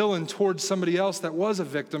villain towards somebody else that was a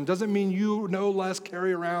victim, doesn't mean you no less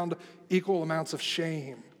carry around equal amounts of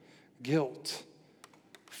shame, guilt,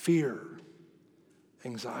 fear,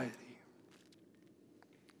 anxiety.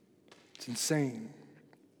 It's insane.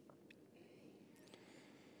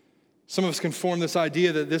 Some of us can form this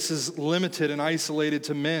idea that this is limited and isolated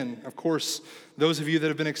to men. Of course, those of you that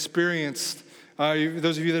have experienced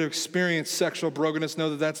sexual brokenness know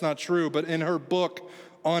that that's not true. But in her book,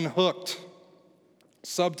 Unhooked,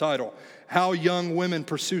 subtitle, How Young Women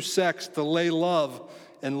Pursue Sex, Delay Love,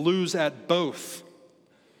 and Lose at Both,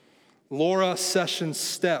 Laura Sessions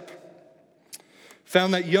Stepp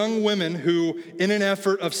found that young women who, in an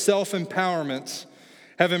effort of self-empowerment,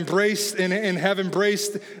 have embraced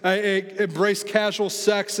casual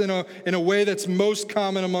sex in a way that's most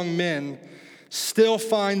common among men, still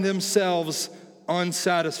find themselves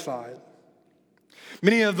unsatisfied.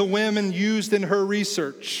 Many of the women used in her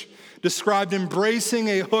research described embracing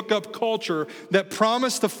a hookup culture that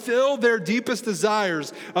promised to fill their deepest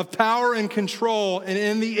desires of power and control, and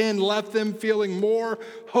in the end left them feeling more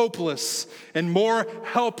hopeless and more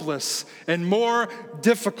helpless and more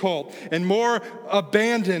difficult and more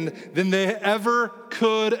abandoned than they ever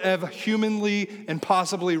could have humanly and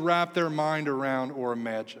possibly wrapped their mind around or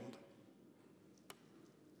imagined.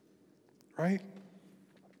 Right?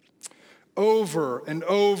 Over and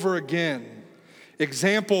over again,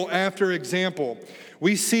 example after example,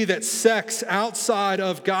 we see that sex outside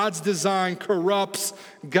of God's design corrupts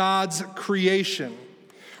God's creation.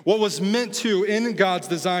 What was meant to, in God's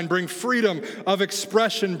design, bring freedom of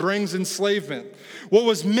expression brings enslavement. What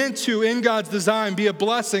was meant to, in God's design, be a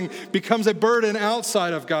blessing becomes a burden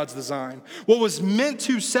outside of God's design. What was meant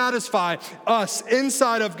to satisfy us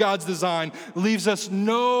inside of God's design leaves us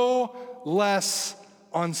no less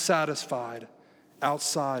unsatisfied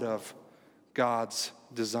outside of God's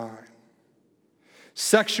design.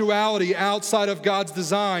 Sexuality outside of God's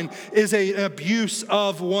design is an abuse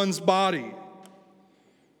of one's body,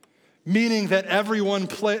 meaning that everyone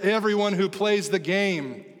who plays the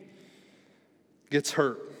game gets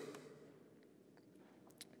hurt.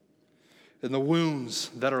 And the wounds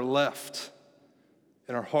that are left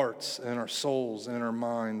in our hearts and in our souls and in our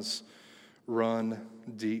minds run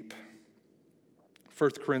deep.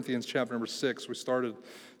 1 Corinthians chapter number 6, we started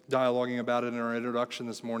dialoguing about it in our introduction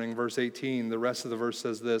this morning. Verse 18, the rest of the verse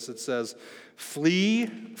says this. It says, flee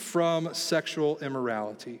from sexual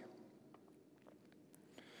immorality.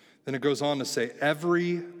 Then it goes on to say,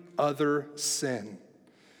 every other sin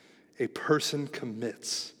a person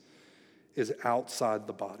commits is outside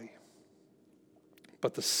the body.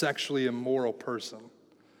 But the sexually immoral person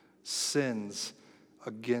sins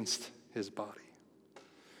against his body.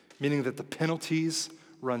 meaning that the penalties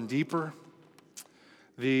run deeper,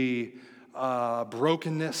 the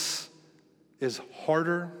brokenness is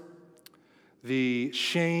harder, the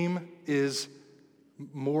shame is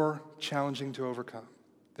more challenging to overcome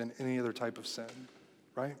than any other type of sin,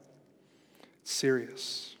 right? It's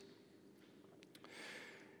serious.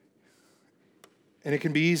 And it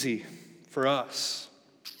can be easy for us,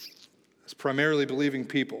 as primarily believing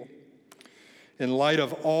people, in light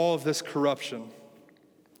of all of this corruption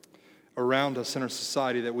around us in our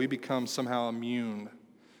society, that we become somehow immune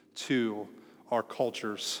to our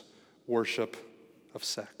culture's worship of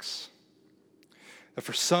sex. That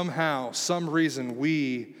for some reason,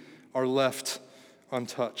 we are left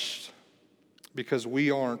untouched because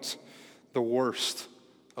we aren't the worst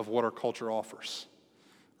of what our culture offers,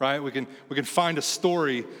 right? We can find a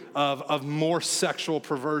story of more sexual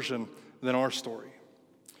perversion than our story.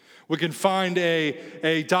 We can find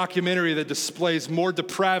a documentary that displays more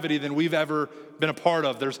depravity than we've ever been a part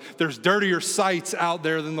of. There's dirtier sites out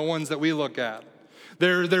there than the ones that we look at.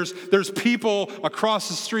 There's people across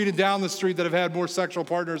the street and down the street that have had more sexual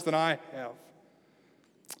partners than I have.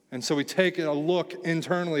 And so we take a look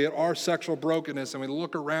internally at our sexual brokenness and we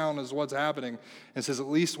look around as what's happening and says, at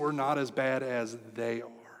least we're not as bad as they are.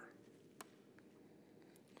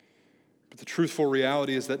 But the truthful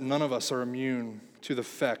reality is that none of us are immune to the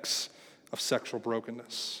effects of sexual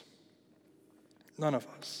brokenness. None of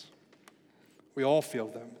us. We all feel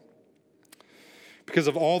them. Because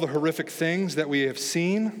of all the horrific things that we have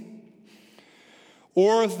seen,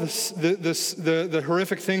 or the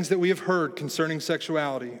horrific things that we have heard concerning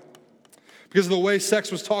sexuality. Because of the way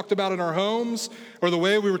sex was talked about in our homes, or the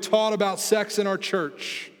way we were taught about sex in our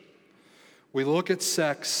church, we look at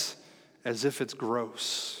sex as if it's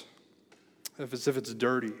gross, as if it's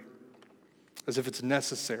dirty, as if it's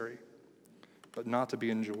necessary, but not to be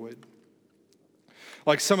enjoyed.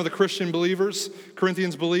 Like some of the Christian believers,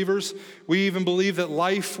 Corinthians believers, we even believe that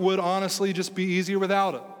life would honestly just be easier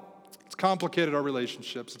without it. It's complicated our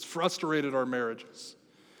relationships. It's frustrated our marriages.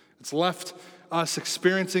 It's left us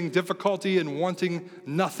experiencing difficulty and wanting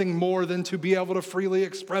nothing more than to be able to freely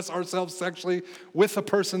express ourselves sexually with the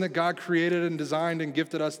person that God created and designed and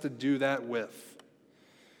gifted us to do that with.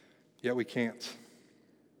 Yet we can't.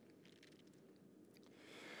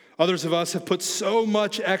 Others of us have put so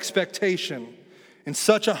much expectation and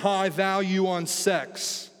such a high value on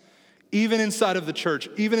sex, even inside of the church,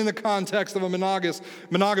 even in the context of a monogamous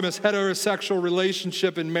heterosexual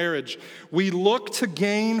relationship in marriage. We look to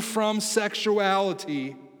gain from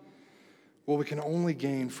sexuality what we can only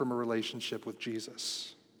gain from a relationship with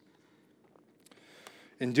Jesus.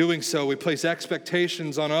 In doing so, we place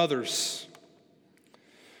expectations on others,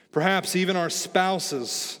 perhaps even our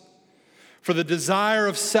spouses, for the desire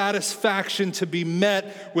of satisfaction to be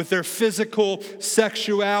met with their physical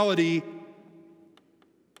sexuality,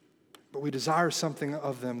 but we desire something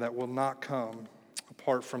of them that will not come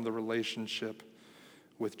apart from the relationship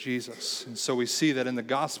with Jesus. And so we see that in the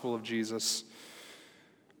gospel of Jesus,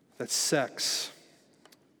 that sex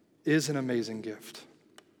is an amazing gift.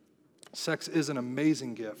 Sex is an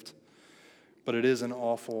amazing gift, but it is an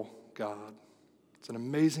awful God. It's an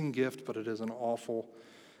amazing gift, but it is an awful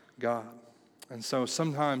God. And so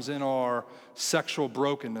sometimes in our sexual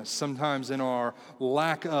brokenness, sometimes in our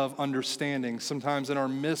lack of understanding, sometimes in our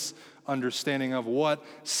misunderstanding of what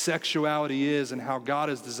sexuality is and how God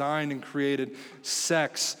has designed and created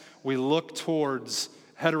sex, we look towards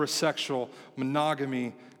heterosexual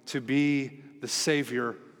monogamy to be the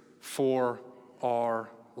savior for our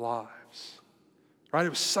lives. Right? It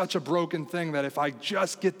was such a broken thing that if I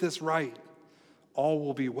just get this right, all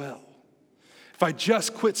will be well. If I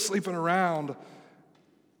just quit sleeping around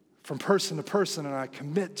from person to person and I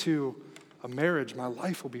commit to a marriage, my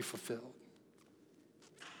life will be fulfilled.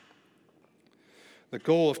 The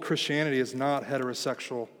goal of Christianity is not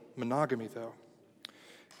heterosexual monogamy, though.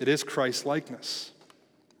 It is Christ-likeness,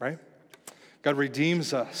 right? God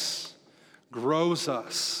redeems us, grows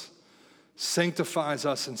us, sanctifies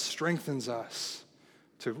us, and strengthens us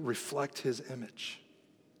to reflect his image.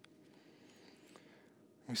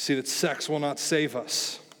 We see that sex will not save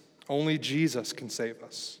us. Only Jesus can save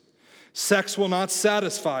us. Sex will not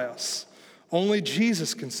satisfy us. Only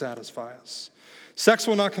Jesus can satisfy us. Sex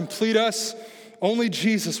will not complete us. Only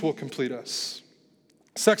Jesus will complete us.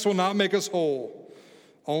 Sex will not make us whole.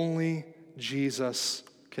 Only Jesus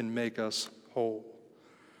can make us whole.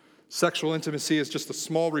 Sexual intimacy is just a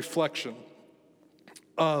small reflection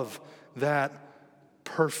of that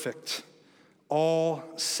perfect,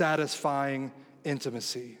 all-satisfying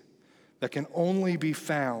intimacy that can only be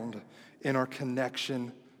found in our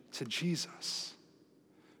connection to Jesus,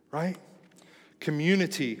 right?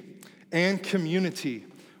 Community and community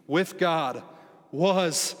with God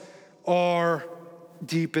was our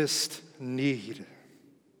deepest need.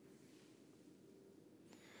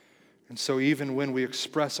 And so even when we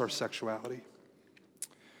express our sexuality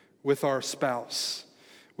with our spouse,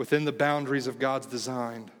 within the boundaries of God's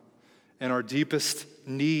design, and our deepest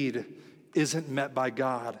need isn't met by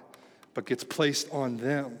God, but gets placed on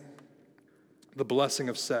them, the blessing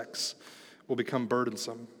of sex will become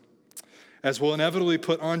burdensome, as we'll inevitably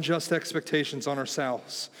put unjust expectations on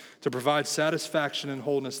ourselves to provide satisfaction and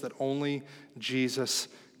wholeness that only Jesus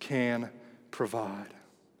can provide.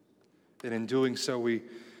 And in doing so, we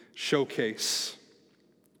showcase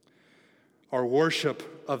our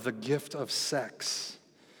worship of the gift of sex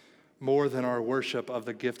more than our worship of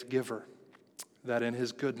the gift giver that in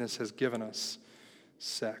his goodness has given us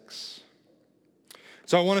sex.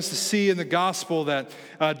 So I want us to see in the gospel that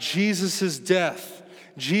Jesus' death,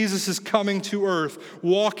 Jesus is coming to earth,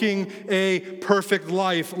 walking a perfect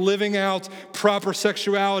life, living out proper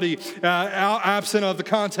sexuality, absent of the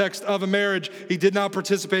context of a marriage. He did not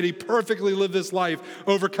participate. He perfectly lived this life,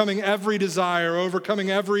 overcoming every desire,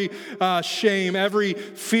 overcoming every shame, every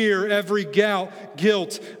fear, every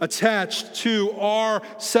guilt attached to our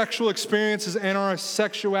sexual experiences and our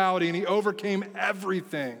sexuality. And he overcame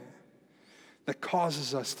everything that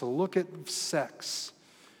causes us to look at sex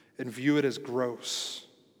and view it as gross,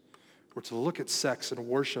 or to look at sex and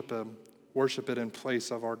worship it in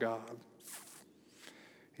place of our God.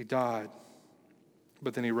 He died,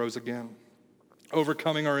 but then he rose again,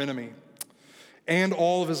 overcoming our enemy and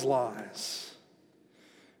all of his lies.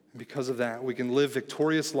 And because of that, we can live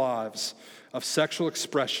victorious lives of sexual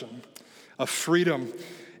expression, of freedom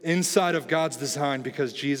inside of God's design,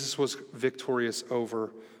 because Jesus was victorious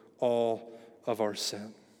over all of our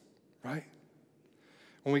sin, right?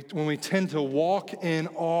 When we tend to walk in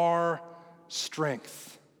our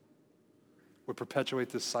strength, we perpetuate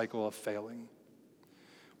this cycle of failing.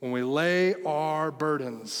 When we lay our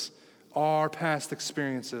burdens, our past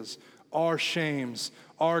experiences, our shames,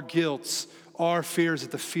 our guilts, our fears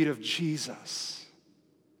at the feet of Jesus,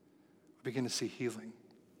 we begin to see healing,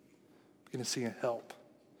 begin to see help,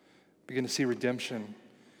 begin to see redemption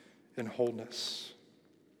and wholeness.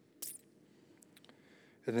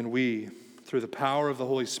 And then we, through the power of the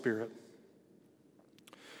Holy Spirit,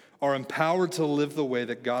 are empowered to live the way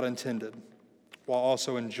that God intended, while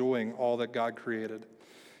also enjoying all that God created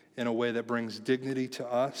in a way that brings dignity to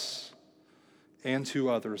us and to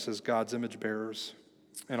others as God's image bearers,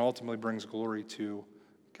 and ultimately brings glory to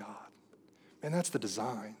God. And that's the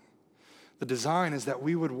design. The design is that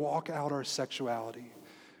we would walk out our sexuality.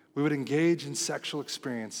 We would engage in sexual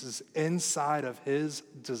experiences inside of his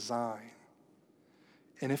design.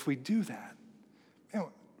 And if we do that, man,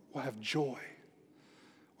 we'll have joy.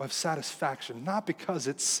 We'll have satisfaction, not because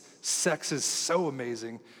sex is so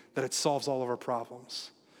amazing that it solves all of our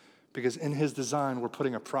problems. Because in his design, we're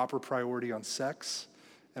putting a proper priority on sex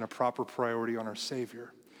and a proper priority on our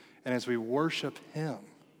Savior. And as we worship him,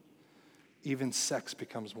 even sex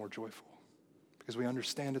becomes more joyful, because we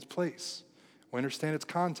understand its place. We understand its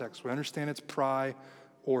context. We understand its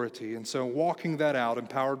priority. And so walking that out,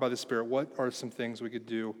 empowered by the Spirit, what are some things we could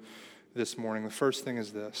do this morning? The first thing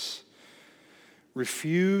is this: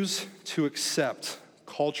 refuse to accept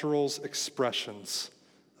cultural expressions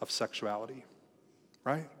of sexuality,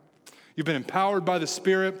 right? You've been empowered by the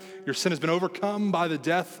Spirit. Your sin has been overcome by the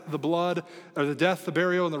death, the blood, or the death, the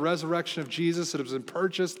burial, and the resurrection of Jesus. It has been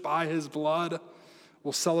purchased by his blood.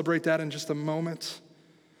 We'll celebrate that in just a moment.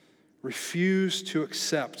 Refuse to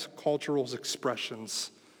accept cultural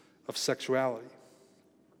expressions of sexuality.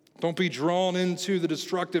 Don't be drawn into the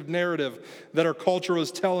destructive narrative that our culture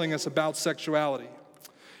is telling us about sexuality.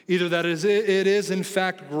 Either that it is in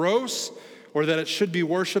fact gross, or that it should be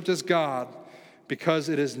worshiped as God, because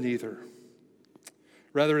it is neither.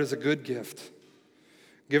 Rather, it is a good gift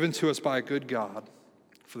given to us by a good God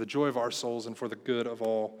for the joy of our souls and for the good of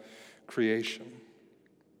all creation.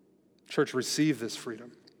 Church, receive this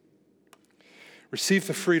freedom. Receive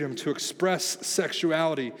the freedom to express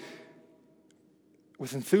sexuality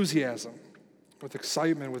with enthusiasm, with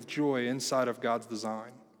excitement, with joy inside of God's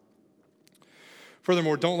design.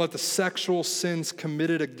 Furthermore, don't let the sexual sins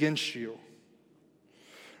committed against you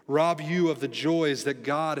rob you of the joys that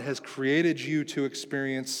God has created you to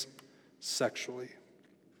experience sexually.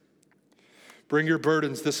 Bring your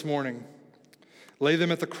burdens this morning. Lay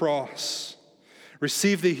them at the cross.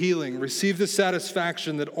 Receive the healing. Receive the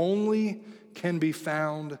satisfaction that only can be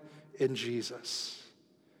found in Jesus.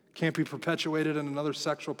 Can't be perpetuated in another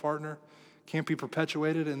sexual partner. Can't be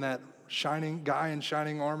perpetuated in that shining guy in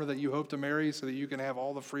shining armor that you hope to marry so that you can have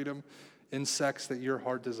all the freedom in sex that your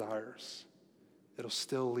heart desires, it'll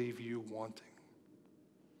still leave you wanting.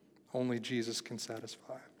 Only Jesus can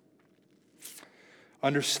satisfy.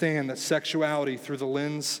 Understand sexuality through the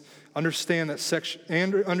lens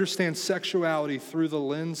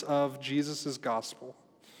of Jesus' gospel,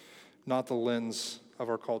 not the lens of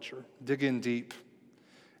our culture. Dig in deep.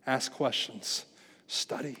 Ask questions.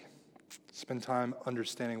 Study. Spend time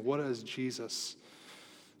understanding, what does Jesus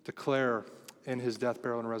declare in his death,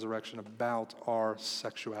 burial, and resurrection about our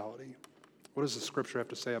sexuality? What does the scripture have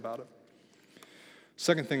to say about it?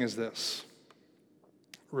 Second thing is this.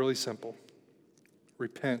 Really simple.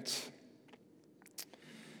 Repent.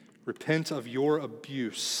 Repent of your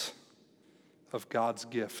abuse of God's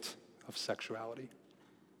gift of sexuality.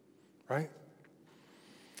 Right?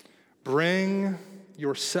 Bring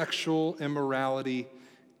your sexual immorality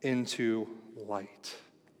into light.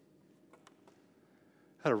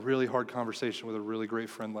 I had a really hard conversation with a really great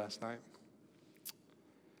friend last night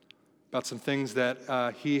about some things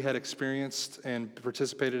that he had experienced and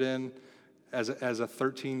participated in as a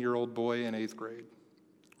 13-year-old boy in 8th grade,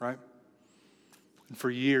 right? And for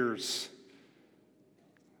years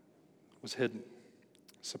was hidden,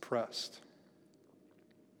 suppressed.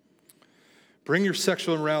 Bring your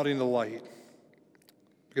sexual immorality into light.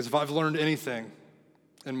 Because if I've learned anything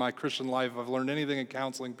in my Christian life, if I've learned anything in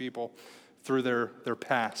counseling people through their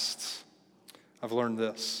pasts, I've learned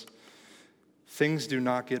this. Things do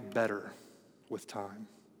not get better with time.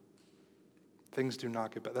 Things do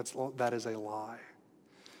not get better. That is a lie.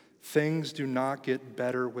 Things do not get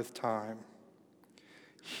better with time.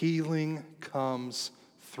 Healing comes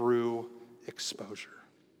through exposure.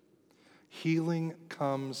 Healing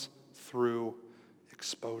comes through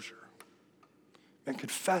exposure. And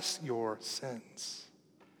confess your sins.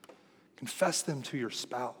 Confess them to your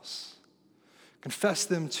spouse. Confess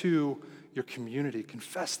them to your community.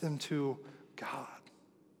 Confess them to God.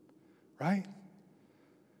 Right?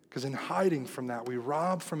 Because in hiding from that, we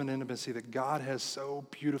rob from an intimacy that God has so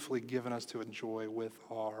beautifully given us to enjoy with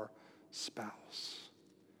our spouse.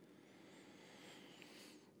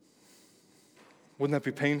 Wouldn't that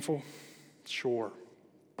be painful? Sure.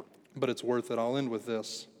 But it's worth it. I'll end with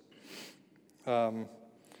this.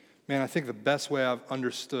 I think the best way I've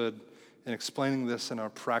understood in explaining this in a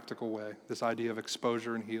practical way, this idea of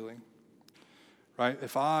exposure and healing, right?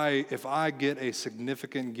 If I get a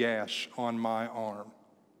significant gash on my arm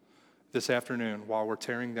this afternoon while we're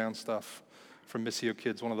tearing down stuff from Missio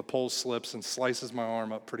Kids, one of the poles slips and slices my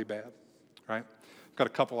arm up pretty bad, right? I've got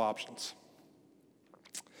a couple options.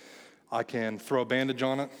 I can throw a bandage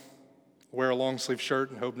on it, wear a long sleeve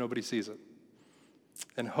shirt, and hope nobody sees it.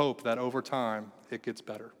 And hope that over time it gets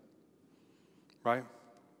better, right?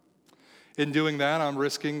 In doing that, I'm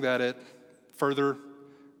risking that it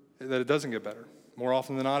doesn't get better. More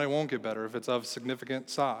often than not, it won't get better if it's of significant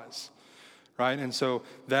size, right? And so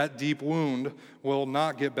that deep wound will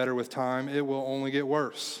not get better with time. It will only get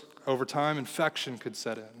worse. Over time, infection could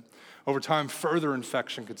set in. Over time, further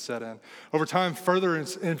infection could set in. Over time, further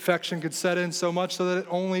infection could set in so much so that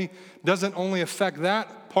it doesn't only affect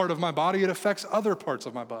that part of my body, it affects other parts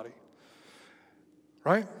of my body.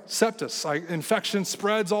 Right? Sepsis, infection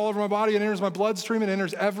spreads all over my body, it enters my bloodstream, it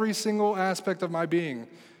enters every single aspect of my being.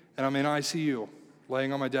 And I'm in ICU,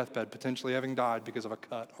 laying on my deathbed, potentially having died because of a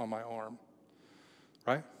cut on my arm.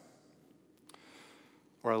 Right?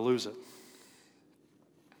 Or I lose it.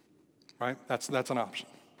 Right? That's an option.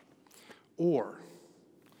 Or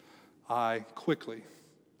I quickly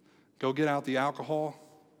go get out the alcohol,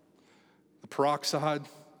 the peroxide,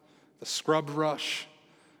 the scrub brush,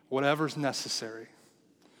 whatever's necessary.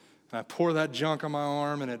 And I pour that junk on my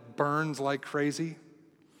arm and it burns like crazy.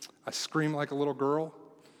 I scream like a little girl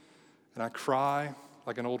and I cry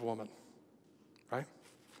like an old woman, right?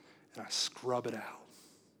 And I scrub it out.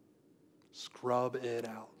 Scrub it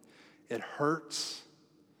out. It hurts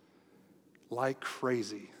like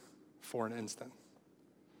crazy for an instant.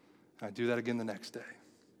 And I do that again the next day.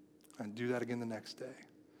 I do that again the next day.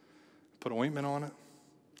 Put ointment on it.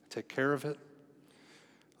 Take care of it.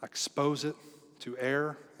 I expose it to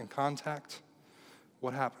air and contact.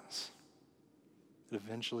 What happens? It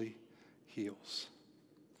eventually heals.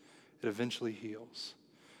 It eventually heals.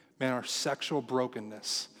 Man, our sexual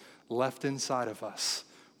brokenness left inside of us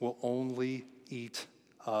will only eat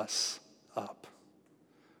us up.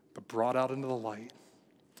 But brought out into the light,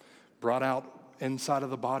 brought out inside of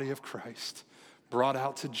the body of Christ, brought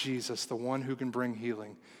out to Jesus, the one who can bring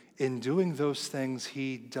healing. In doing those things,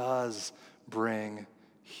 he does bring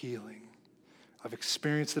healing. I've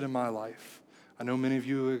experienced it in my life. I know many of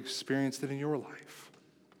you have experienced it in your life.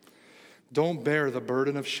 Don't bear the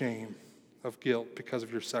burden of shame of guilt because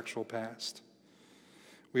of your sexual past.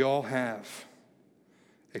 We all have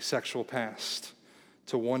a sexual past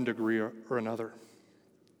to one degree or another.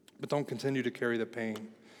 But don't continue to carry the pain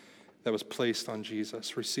that was placed on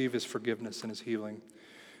Jesus. Receive his forgiveness and his healing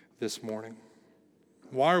this morning.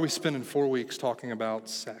 Why are we spending 4 weeks talking about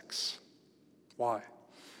sex? Why?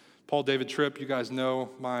 Paul David Tripp, you guys know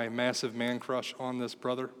my massive man crush on this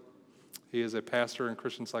brother. He is a pastor and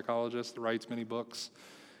Christian psychologist, writes many books.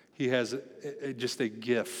 He has just a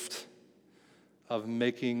gift of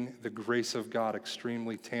making the grace of God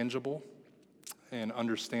extremely tangible and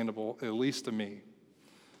understandable, at least to me.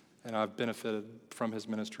 And I've benefited from his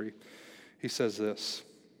ministry. He says this.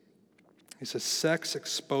 He says, sex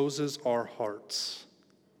exposes our hearts.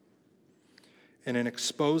 And in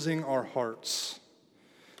exposing our hearts,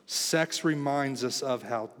 sex reminds us of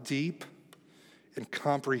how deep and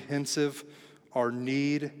comprehensive our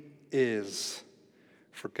need is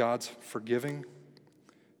for God's forgiving,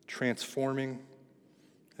 transforming,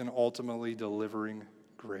 and ultimately delivering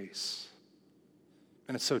grace.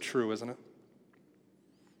 And it's so true, isn't it?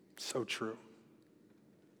 So true.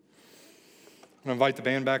 I'm going to invite the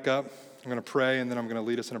band back up. I'm going to pray, and then I'm going to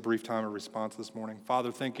lead us in a brief time of response this morning.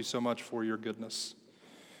 Father, thank you so much for your goodness.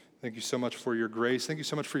 Thank you so much for your grace. Thank you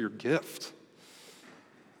so much for your gift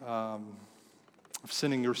of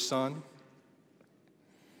sending your Son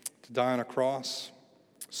to die on a cross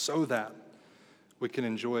so that we can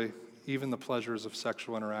enjoy even the pleasures of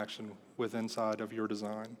sexual interaction with inside of your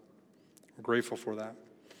design. We're grateful for that.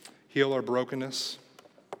 Heal our brokenness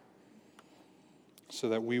so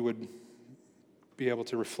that we would be able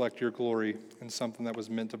to reflect your glory in something that was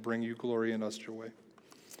meant to bring you glory and us joy.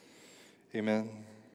 Amen.